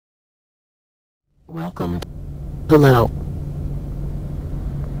Welcome. Hello.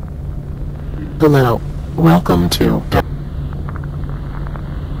 Hello. Welcome to.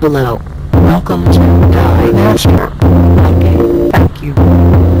 Hello. Welcome to Master. Okay. Thank you.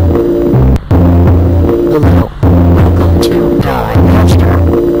 Hello. Welcome to Master.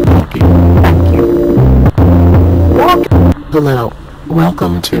 Okay. Thank you. Hello.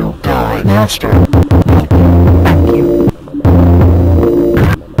 Welcome to Master. Okay. Thank you.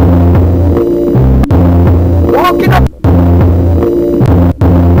 Walking up.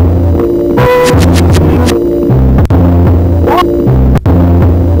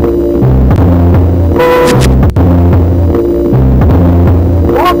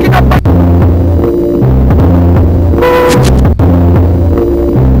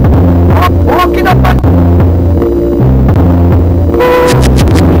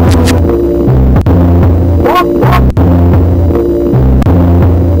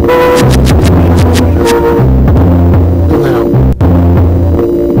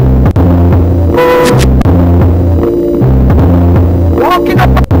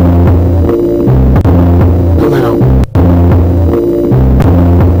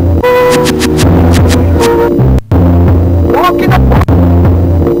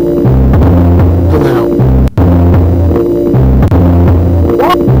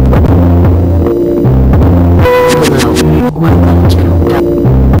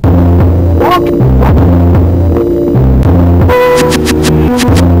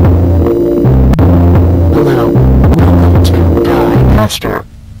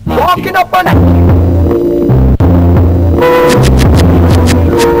 Walking up on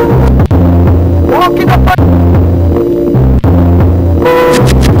walking up on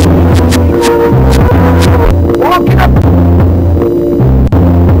walking up.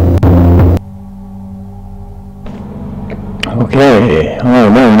 Okay, oh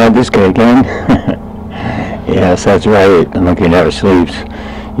no, not this guy again. Yes, that's right, the monkey never sleeps.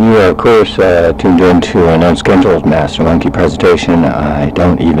 You are, of course, tuned in to an unscheduled Master Monkey presentation. I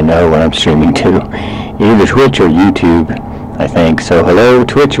don't even know what I'm streaming to. Either Twitch or YouTube, I think. So hello,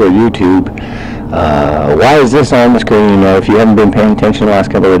 Twitch or YouTube. Why is this on the screen? If you haven't been paying attention the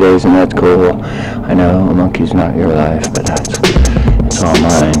last couple of days, and that's cool. I know a monkey's not your life, but it's all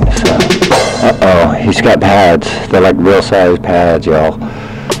mine. So, uh-oh, he's got pads. They're like real size pads, y'all.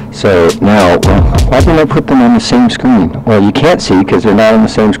 So now, why didn't I put them on the same screen? Well, you can't see because they're not on the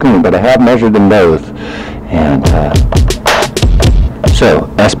same screen, but I have measured them both. And so,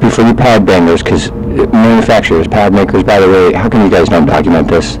 SP for you pad bangers, because manufacturers, pad makers, by the way, how can you guys not document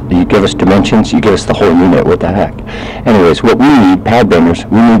this? You give us dimensions, you give us the whole unit, what the heck? Anyways, what we need, pad bangers,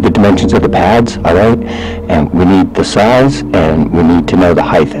 we need the dimensions of the pads, alright? And we need the size, and we need to know the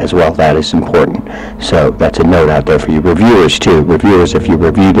height as well. That is important. So that's a note out there for you reviewers too. Reviewers, if you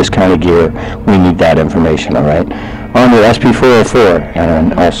review this kind of gear, we need that information, alright? On the SP404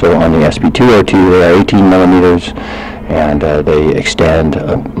 and also on the SP202, they are 18 millimeters. And they extend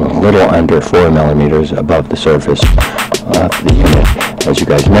a little under 4 millimeters above the surface of the unit, as you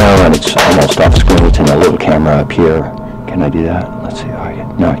guys know, and it's almost off screen. It's in a little camera up here. Can I do that? Let's see.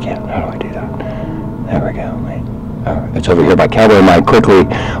 No, I can't. How do I do that? There we go. It's over here by Cowboy Mike. Quickly,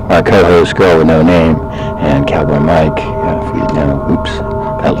 our co-host, girl with no name, and Cowboy Mike. If you know, oops,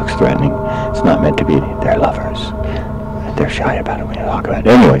 that looks threatening. It's not meant to be. They're lovers. They're shy about it when you talk about it.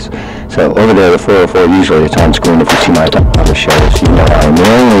 Anyways, so over there, the 404, usually it's on screen. If you see my other shows, you know I'm the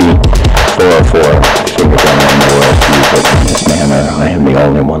only 404 finger drummer in the world to use it in this manner. I am the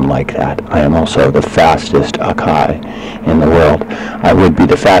only one like that. I am also the fastest Akai in the world. I would be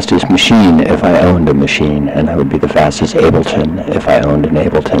the fastest machine if I owned a machine, and I would be the fastest Ableton if I owned an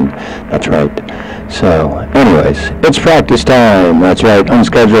Ableton. That's right. So, anyways, it's practice time. That's right,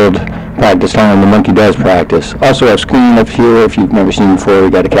 unscheduled practice time. The monkey does practice. Also, I've screen up here, if you've never seen before, we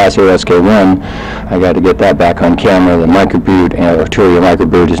got a Casio SK1. I got to get that back on camera. The microboot, Arturia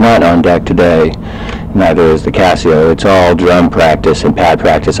microboot, is not on deck today. Neither is the Casio. It's all drum practice and pad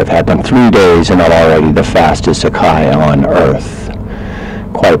practice. I've had them 3 days, and I'm already the fastest Akai on earth.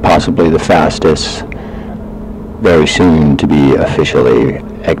 Quite possibly the fastest. Very soon to be officially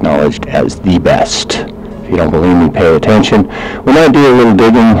acknowledged as the best. If you don't believe me, pay attention. We're going to do a little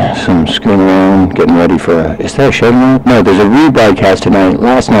digging, some screwing around, getting ready for is there a show tonight? No, there's a rebroadcast tonight.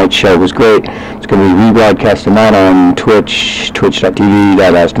 Last night's show was great. It's going to be rebroadcast tonight on Twitch,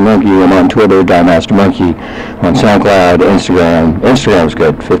 twitch.tv/MasterMonkey. I'm on Twitter, @MasterMonkey. On SoundCloud, Instagram. Instagram's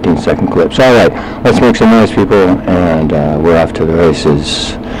good, 15-second clips. All right, let's make some noise, people, and we're off to the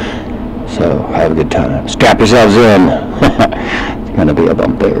races. So have a good time. Strap yourselves in. It's going to be a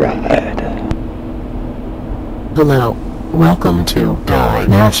bumpy ride. Hello. Welcome to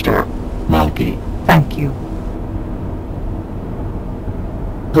Master Monkey. Thank you.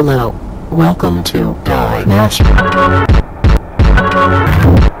 Hello. Welcome to Akai Master.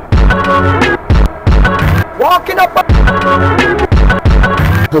 Walking up a...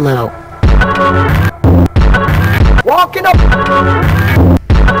 Hello. Walking up...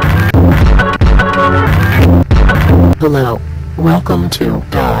 Hello. Welcome to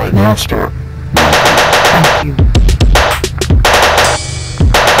Akai Master. Thank you.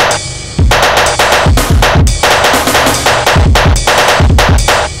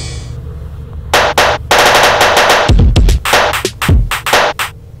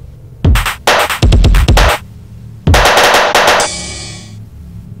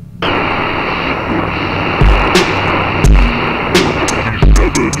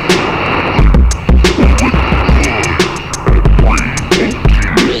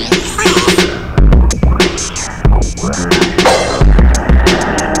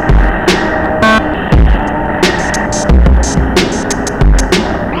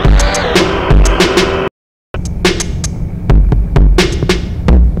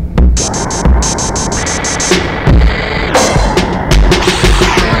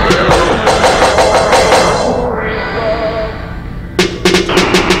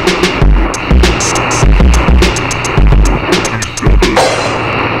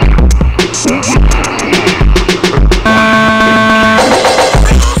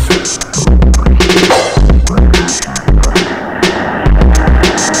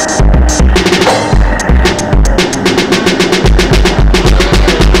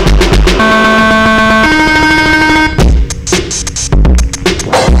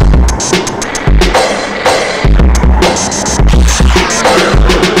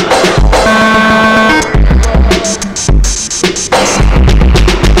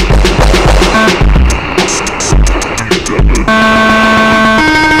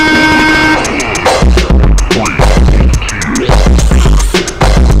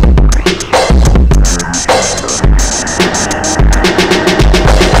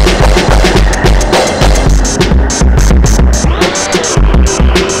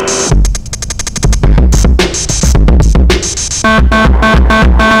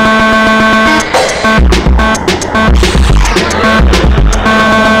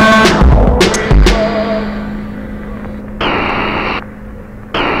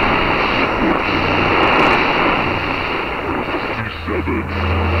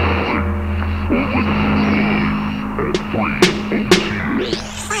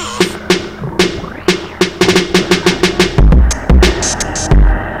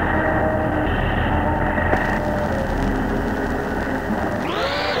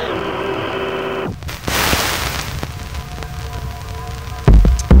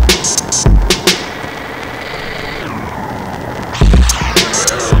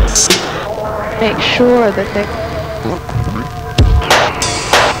 Make sure that they...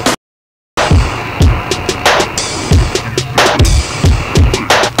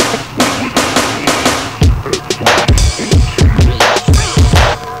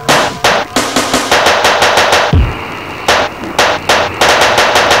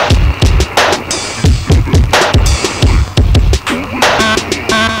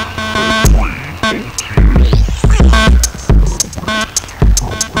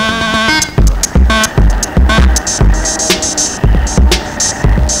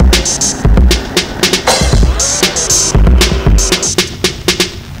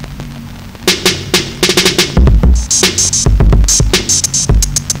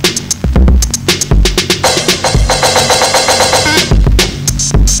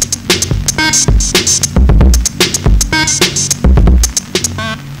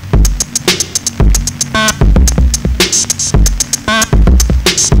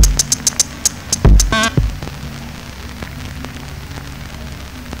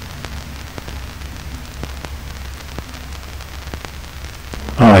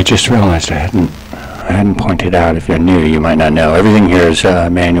 Oh, I just realized I hadn't pointed out. If you're new, you might not know. Everything here is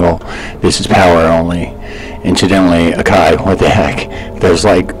manual. This is power only. Incidentally, Akai, what the heck? There's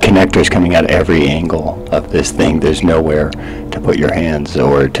like connectors coming out every angle of this thing. There's nowhere to put your hands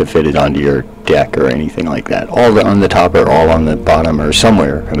or to fit it onto your deck or anything like that. All on the top or all on the bottom or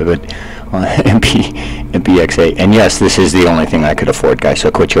somewhere. I mean, but MPX8. And yes, this is the only thing I could afford, guys, so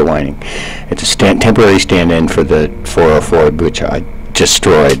quit your whining. It's a temporary stand-in for the 404, which I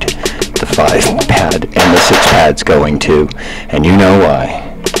destroyed the 5 pad and the 6 pads going to, and you know why.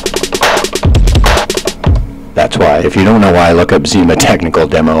 That's why. If you don't know why, look up Zima technical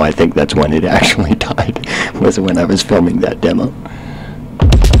demo. I think that's when it actually died, was when I was filming that demo.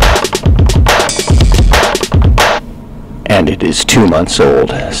 and it is 2 months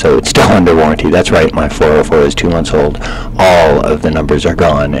old, so it's still under warranty. That's right, my 404 is 2 months old. All of the numbers are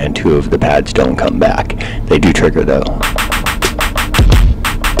gone, and 2 of the pads don't come back. They do trigger, though.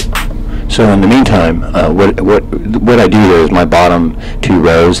 So in the meantime, what I do here is my bottom 2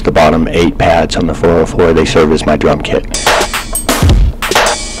 rows, the bottom 8 pads on the 404, they serve as my drum kit.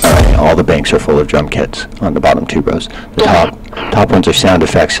 All the banks are full of drum kits on the bottom 2 rows. The top ones are sound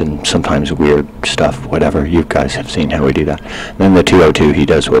effects and sometimes weird stuff, whatever. You guys have seen how we do that. Then the 202, he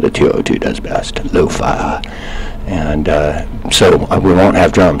does what a 202 does best, lo-fi. And so we won't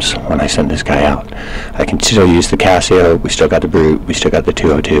have drums when I send this guy out. I can still use the Casio, we still got the Brute, we still got the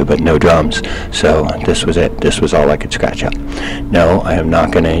 202, but no drums. So this was it. This was all I could scratch up. No, I am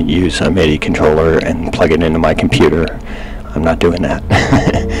not going to use a MIDI controller and plug it into my computer. I'm not doing that.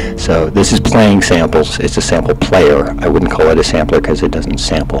 So this is playing samples. It's a sample player. I wouldn't call it a sampler because it doesn't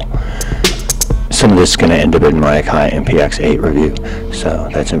sample. Some of this is going to end up in my Akai MPX8 review. So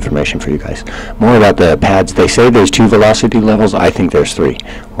that's information for you guys. More about the pads. They say there's 2 velocity levels. I think there's 3.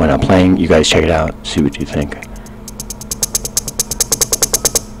 When I'm playing, you guys check it out. See what you think.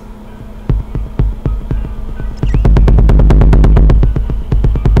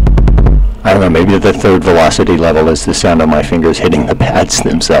 I don't know, maybe the 3rd velocity level is the sound of my fingers hitting the pads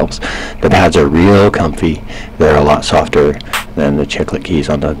themselves. The pads are real comfy. They're a lot softer than the chiclet keys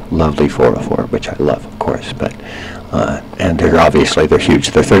on the lovely 404, which I love, of course. But and they're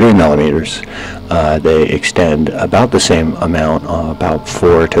huge. They're 30 millimeters. They extend about the same amount, about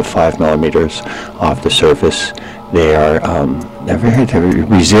 4 to 5 millimeters off the surface. They are they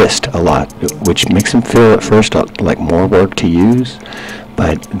resist a lot, which makes them feel at first like more work to use.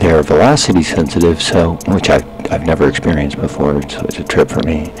 But they're velocity sensitive, so which I've never experienced before, so it's a trip for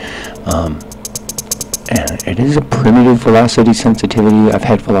me. And it is a primitive velocity sensitivity. I've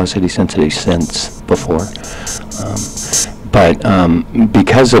had velocity sensitivity since before, but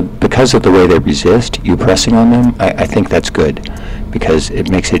because of the way they resist you pressing on them, I think that's good because it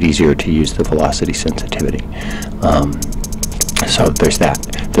makes it easier to use the velocity sensitivity. So there's that.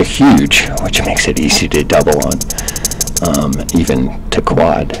 They're huge, which makes it easy to double on. Even to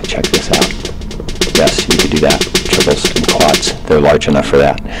quad. Check this out. Yes, you could do that. Triples and quads. They're large enough for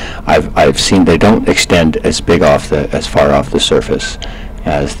that. I've seen they don't extend as far off the surface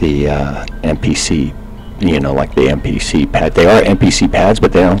as the MPC. You know, like the MPC pad. They are MPC pads,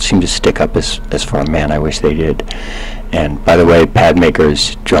 but they don't seem to stick up as far. Man, I wish they did. And by the way, pad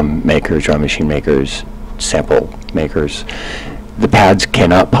makers, drum machine makers, sample makers, the pads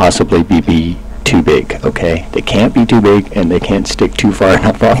cannot possibly be too big, okay? They can't be too big and they can't stick too far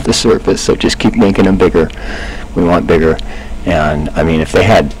enough off the surface, so just keep making them bigger. We want bigger. And I mean, if they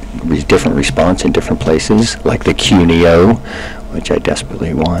had different response in different places, like the Q Neo, which I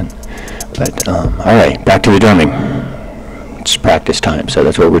desperately want. But alright, back to the drumming. It's practice time, so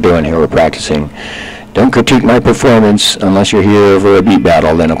that's what we're doing here. We're practicing. Don't critique my performance unless you're here over a beat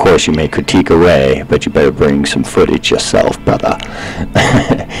battle. Then of course you may critique away, but you better bring some footage yourself, brother.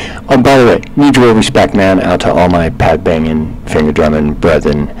 Oh, by the way, mutual respect, man, out to all my pad banging, finger drumming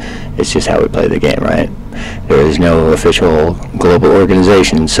brethren. It's just how we play the game, right? There is no official global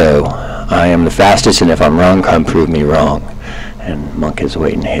organization, so I am the fastest, and if I'm wrong, come prove me wrong. And Monk is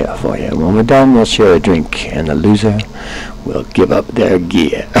waiting here for you. When we're done, we'll share a drink, and the loser will give up their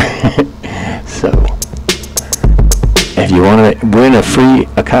gear. So, if you want to win a free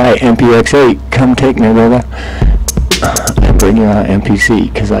Akai MPX8, come take me, brother, and bring your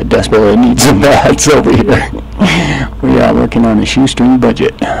MPC, because I desperately need some pads over here. We are working on a shoestring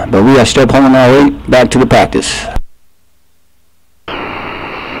budget, but we are still pulling our weight. Back to the practice.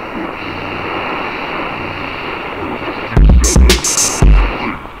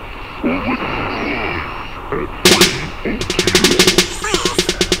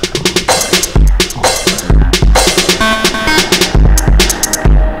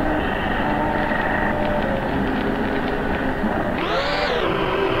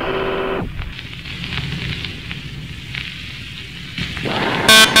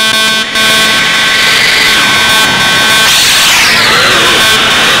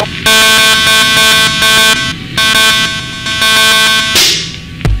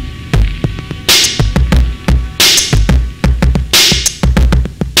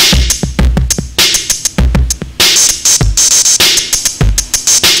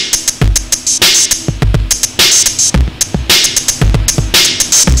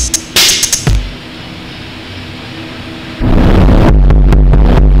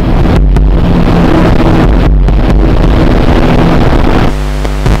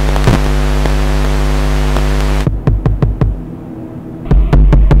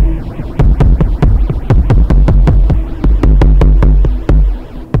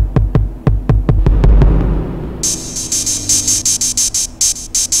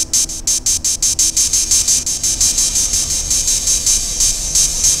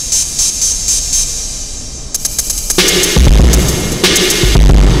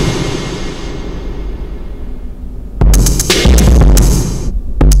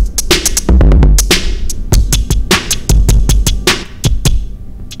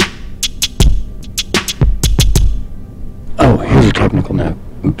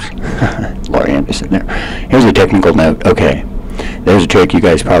 Oops. Laurie Anderson there. Here's a technical note. Okay. There's a trick you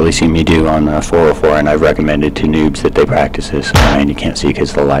guys probably see me do on 404, and I've recommended to noobs that they practice this. And you can't see because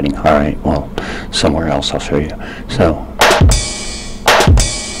of the lighting. Alright, well, somewhere else I'll show you. So,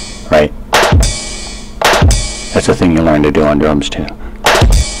 right. That's a thing you learn to do on drums too.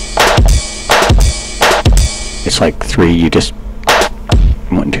 It's like 3, you just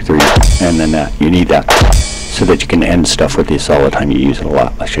 1, 2, 3, and then that. You need that so that you can end stuff with this all the time. You use it a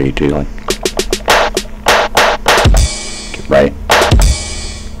lot. I'll show you too. Like, right.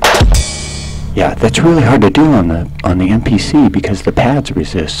 Yeah, that's really hard to do on the MPC because the pads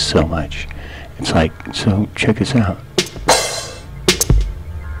resist so much. It's like, so check this out.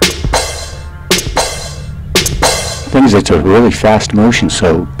 Things, it's a really fast motion,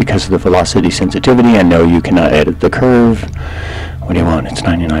 so because of the velocity sensitivity, I know you cannot edit the curve. What do you want? It's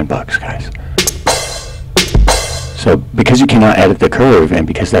 99 bucks, guys. So because you cannot edit the curve, and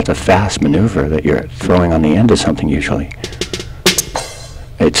because that's a fast maneuver that you're throwing on the end of something usually,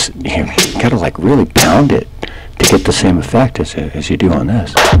 it's, you gotta like really pound it to get the same effect as you do on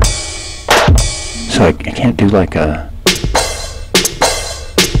this. So I can't do like a,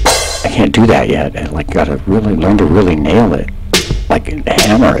 I can't do that yet. I like gotta really learn to really nail it, like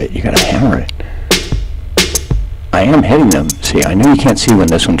hammer it. You gotta hammer it. I am hitting them. See, I know you can't see when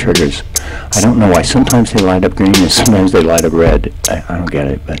this one triggers. I don't know why. Sometimes they light up green and sometimes they light up red. I don't get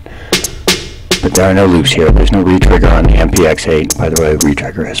it, but there are no loops here. There's no retrigger on the MPX8. By the way,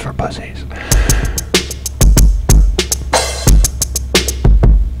 retrigger is for pussies.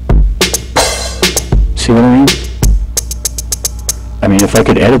 See what I mean? I mean, if I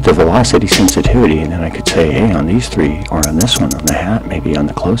could edit the velocity sensitivity, and then I could say, hey, on these 3, or on this one, on the hat, maybe on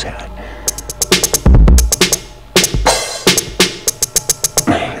the close hat.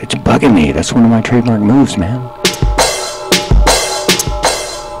 It's bugging me. That's one of my trademark moves, man.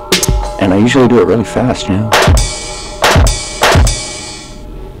 And I usually do it really fast, you know.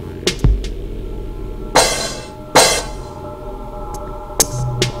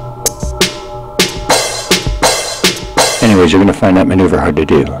 Anyways, you're going to find that maneuver hard to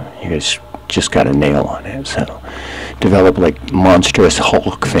do. You guys just got a nail on it. So develop like monstrous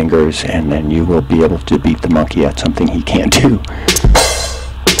Hulk fingers, and then you will be able to beat the monkey at something he can't do.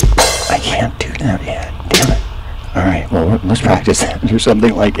 I can't do that yet. Damn it. Alright, well, let's practice that or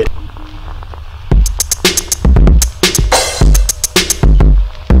something like it.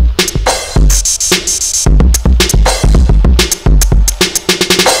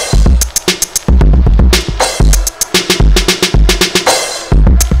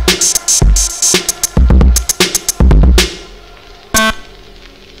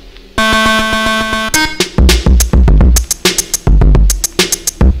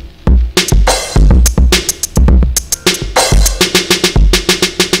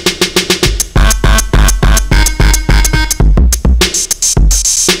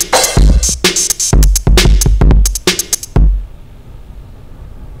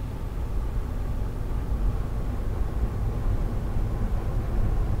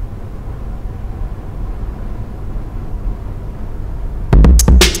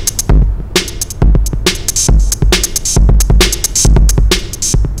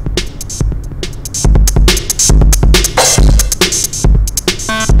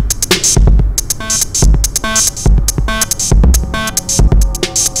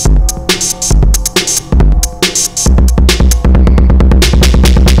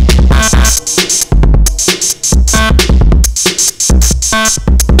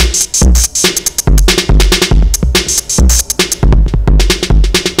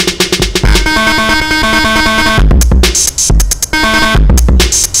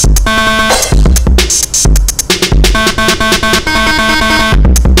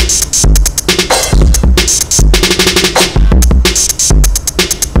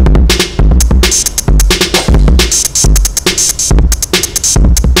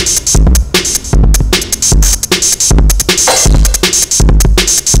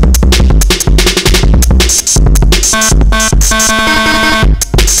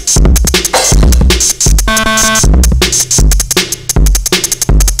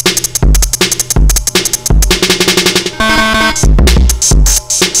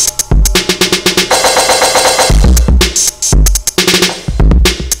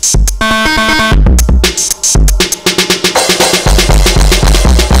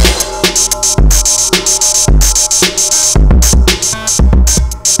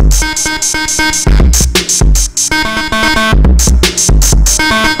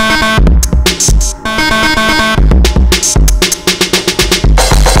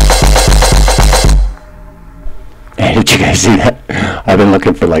 I've been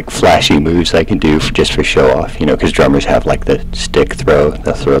looking for like flashy moves I can do just for show off, you know, because drummers have like the stick throw,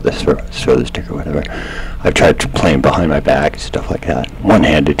 they'll throw the stick or whatever. I've tried playing behind my back, stuff like that.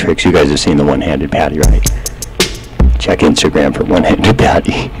 One-handed tricks. You guys have seen the one-handed patty, right? Check Instagram for one-handed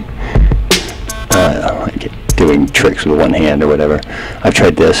patty. Like doing tricks with one hand or whatever. I've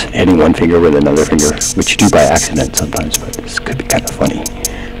tried this, hitting one finger with another finger, which you do by accident sometimes, but this could be kind of funny.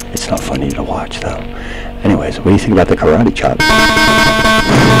 It's not funny to watch though. Anyways, what do you think about the karate chop?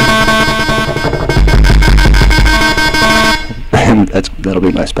 That'll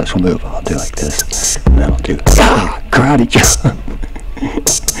be my special move. I'll do like this, and then I'll do karate chop.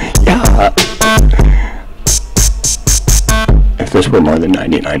 Yeah. If this were more than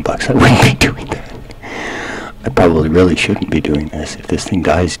 99 bucks, I wouldn't be doing that. I probably really shouldn't be doing this. If this thing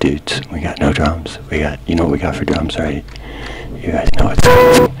dies, dudes, we got no drums. We got, you know what we got for drums, right? You guys know it's.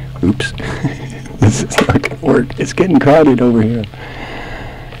 Oops. This is not gonna work. It's getting crowded over here.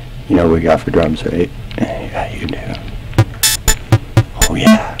 You know what we got for drums, right? Yeah, you do. Oh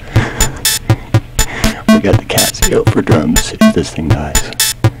yeah. We got the Casio for drums if this thing dies.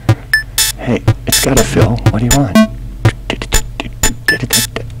 Hey, it's got a fill. What do you want?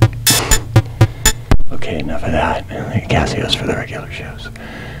 Okay, enough of that. Casio's for the regular shows.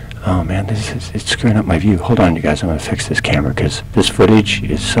 Oh man, it's screwing up my view. Hold on, you guys. I'm gonna fix this camera because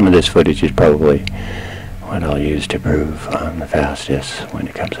some of this footage is probably what I'll use to prove I'm the fastest when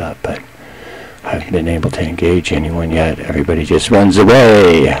it comes up. But I haven't been able to engage anyone yet. Everybody just runs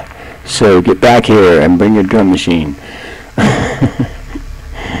away. So get back here and bring your drum machine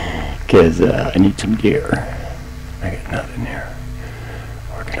because I need some gear. I got nothing here.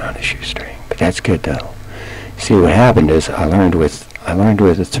 Working on a shoestring, but that's good though. See, what happened is I learned with a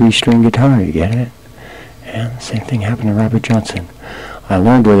 3-string guitar. You get it? And the same thing happened to Robert Johnson. I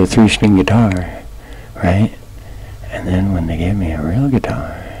learned with a 3-string guitar, right? And then when they gave me a real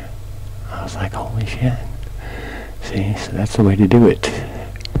guitar, I was like, holy shit. See, so that's the way to do it.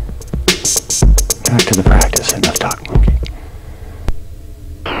 Back to the practice. Enough talk, monkey.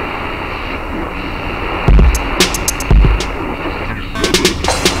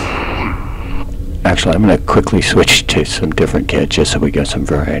 Actually, I'm going to quickly switch to some different kit just so we get some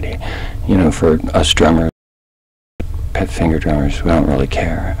variety. You know, for us drummers, pet finger drummers, we don't really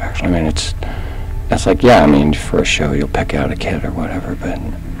care. Actually, I mean, that's like, yeah, I mean, for a show you'll pick out a kit or whatever, but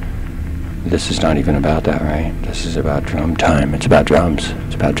this is not even about that, right? This is about drum time. It's about drums.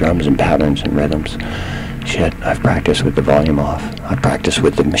 It's about drums and patterns and rhythms. Shit, I've practiced with the volume off. I've practiced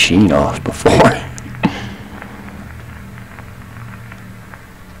with the machine off before.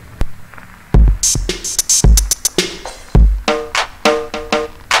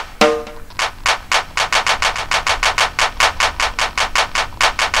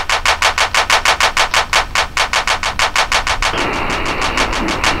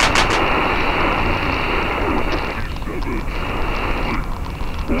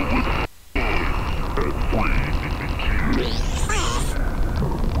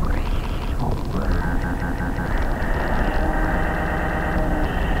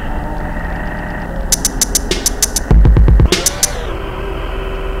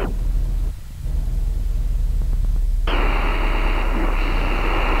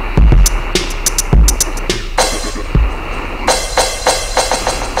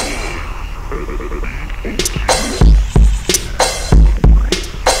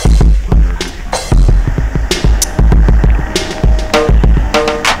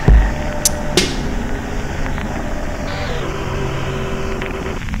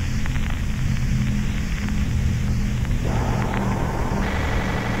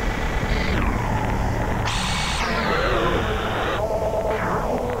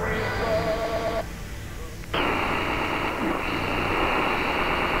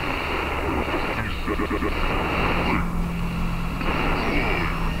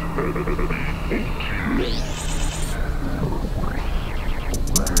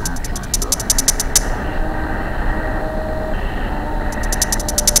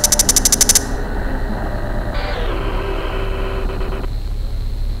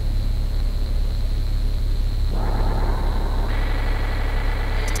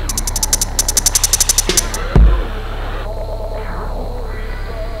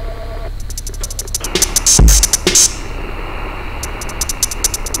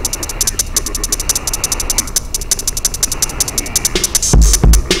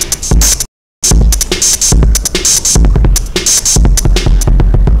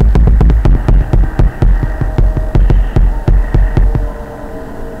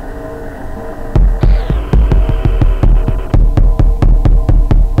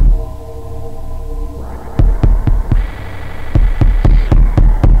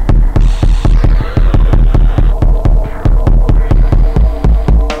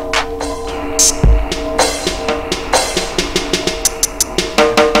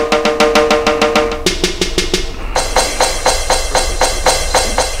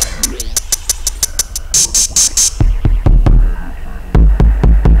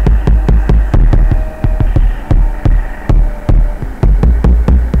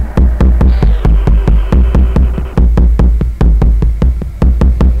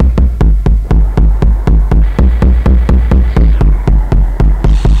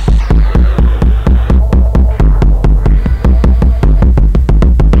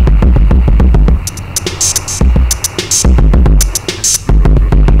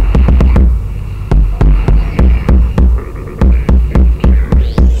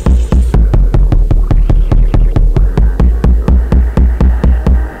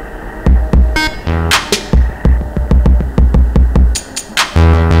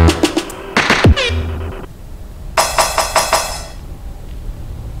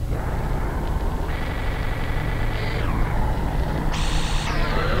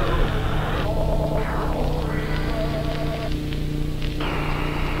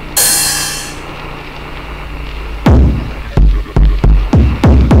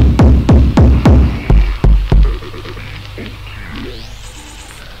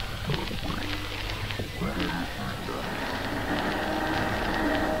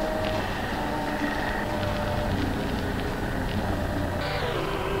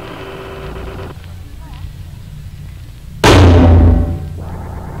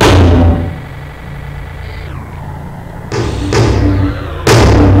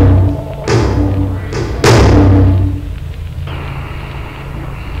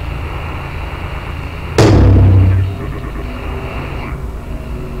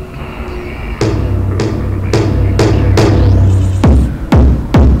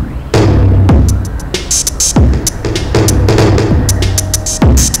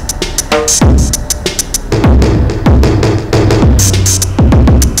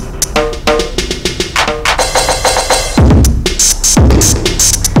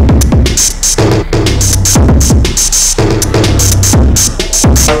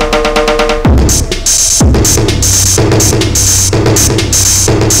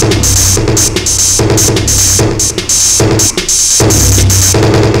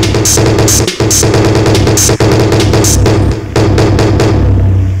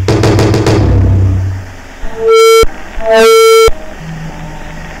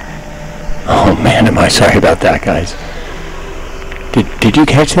 Sorry about that, guys. Did you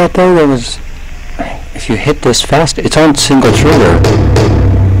catch that though? There was, if you hit this fast, it's on single trigger.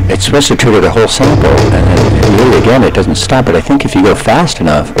 It's supposed to trigger the whole sample, and then if you hit it again, it doesn't stop. But I think if you go fast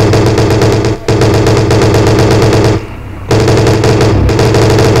enough,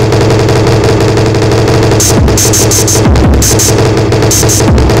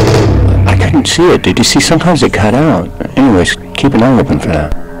 I couldn't see it. Did you see? Sometimes it cut out. Anyways, keep an eye open for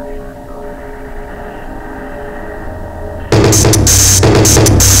that.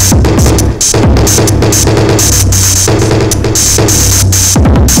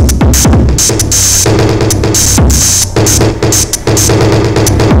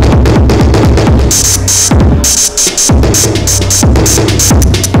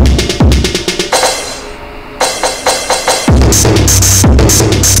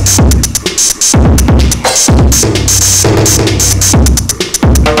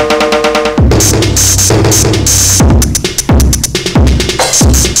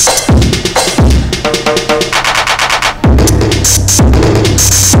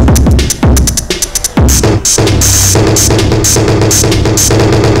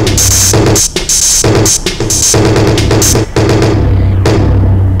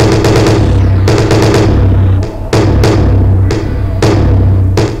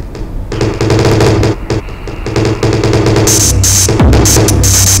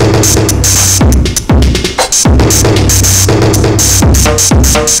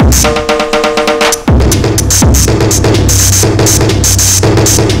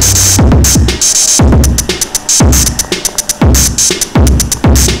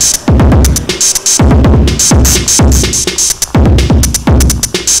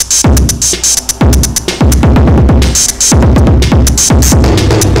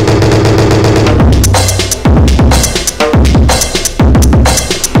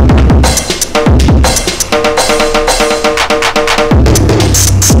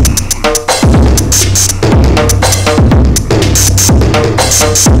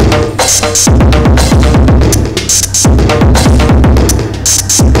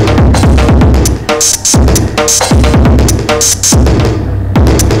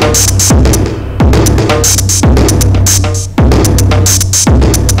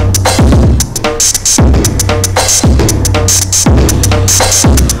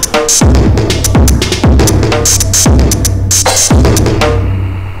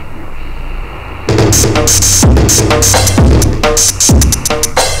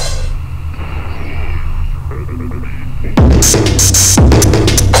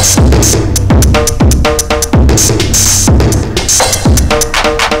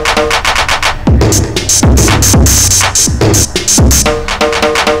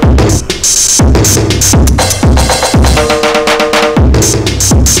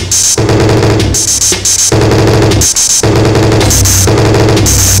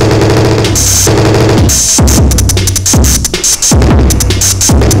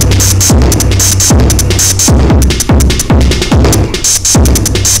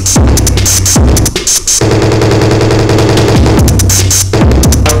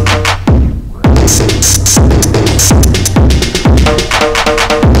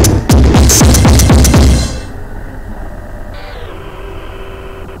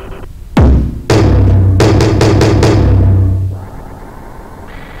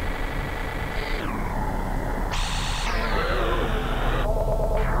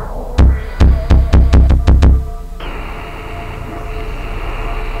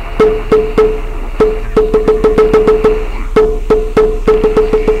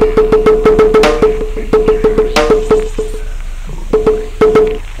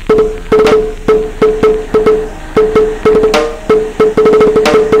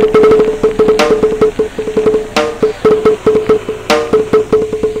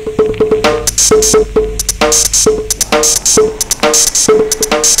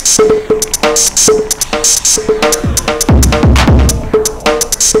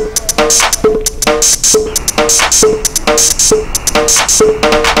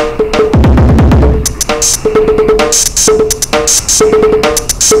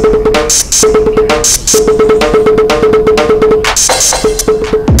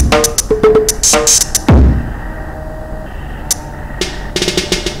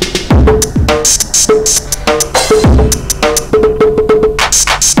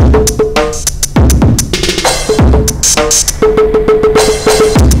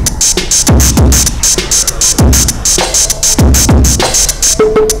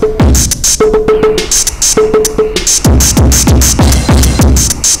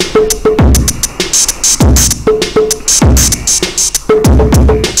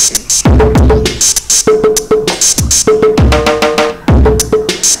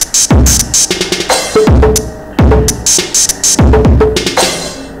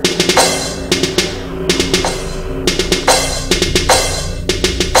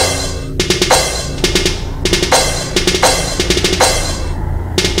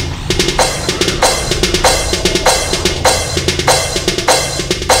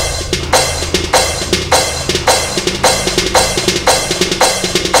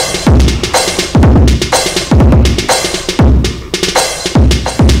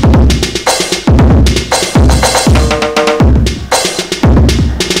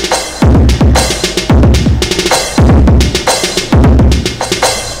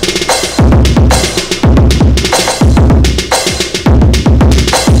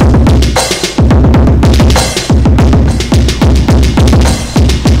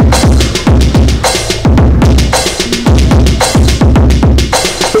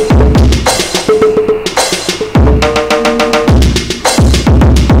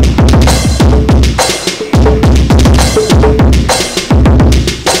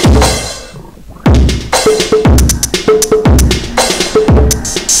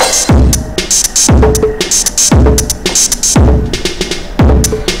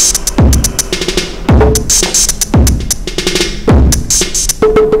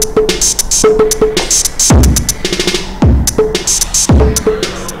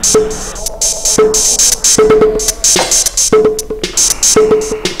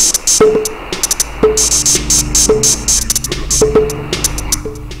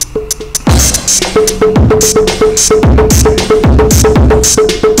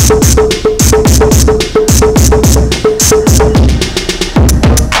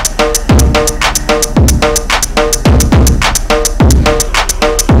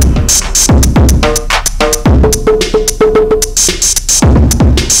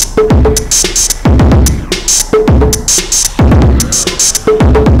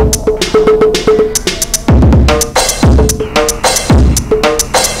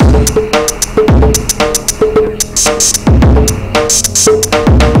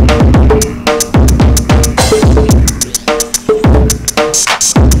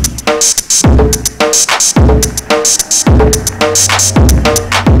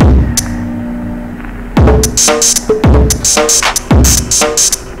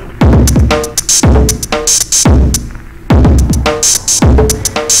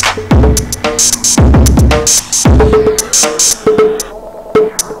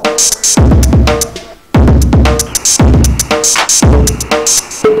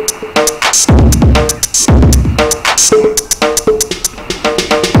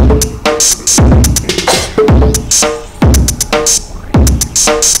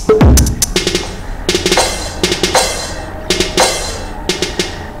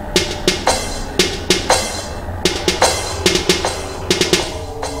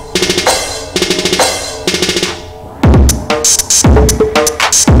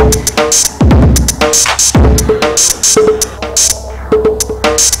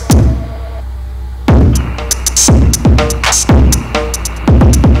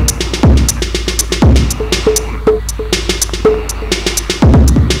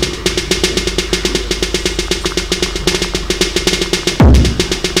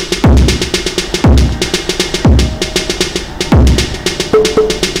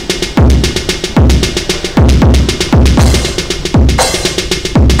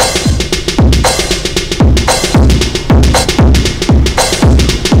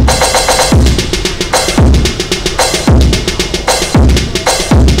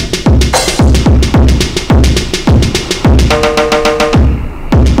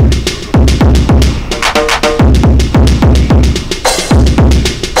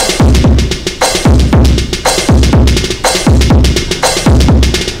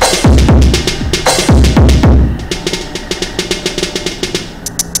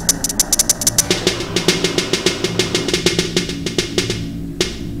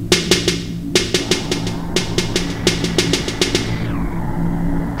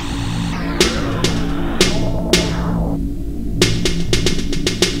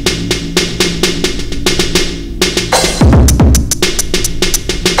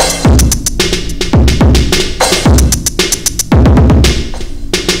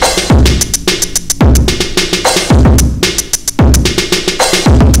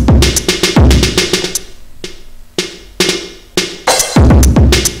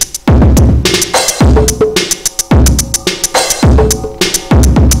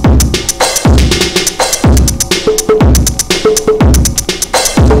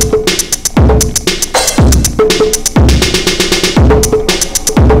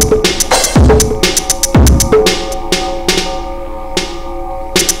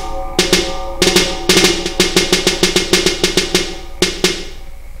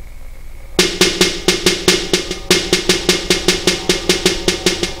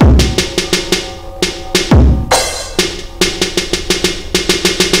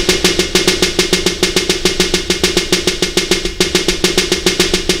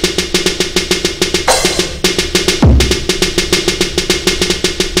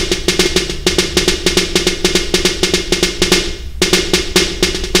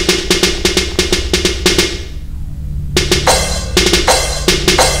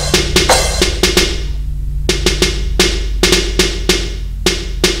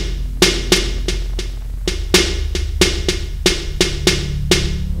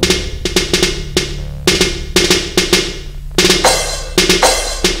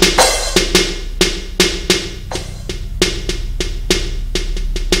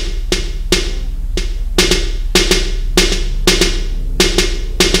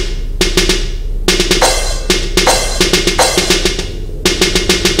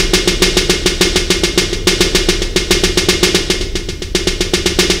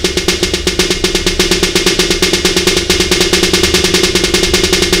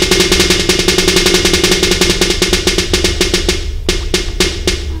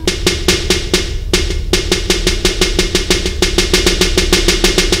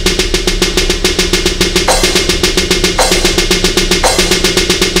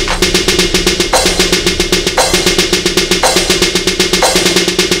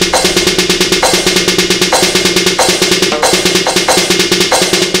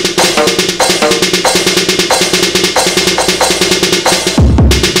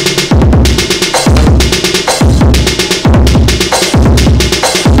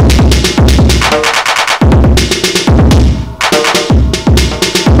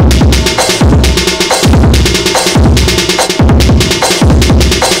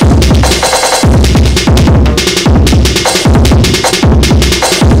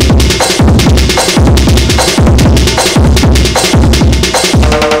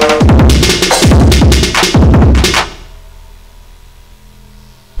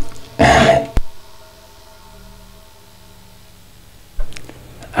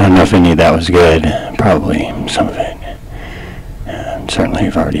 if any of that was good. Probably some of it. Certainly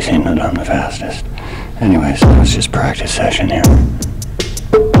you've already seen that I'm the fastest. Anyways, that was just practice session here.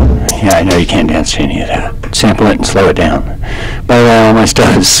 Yeah, I know you can't dance to any of that. Sample it and slow it down. By the way, all my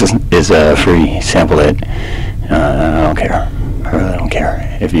stuff is free. Sample it. I don't care. I really don't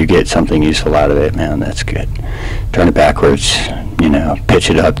care. If you get something useful out of it, man, that's good. Turn it backwards, you know, pitch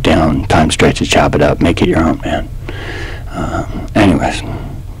it up, down, time stretch it, chop it up, make it your own, man. Anyways,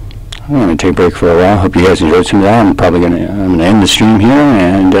 I'm going to take a break for a while. Hope you guys enjoyed some of that. I'm going to end the stream here,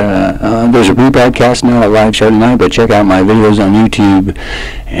 and there's a rebroadcast now, a live show tonight, but check out my videos on YouTube,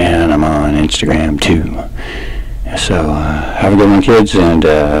 and I'm on Instagram too. So have a good one, kids, and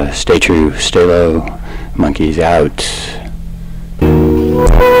stay true, stay low. Monkeys out.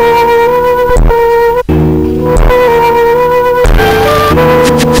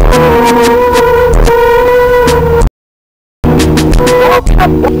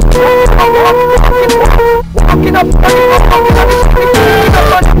 Walking up,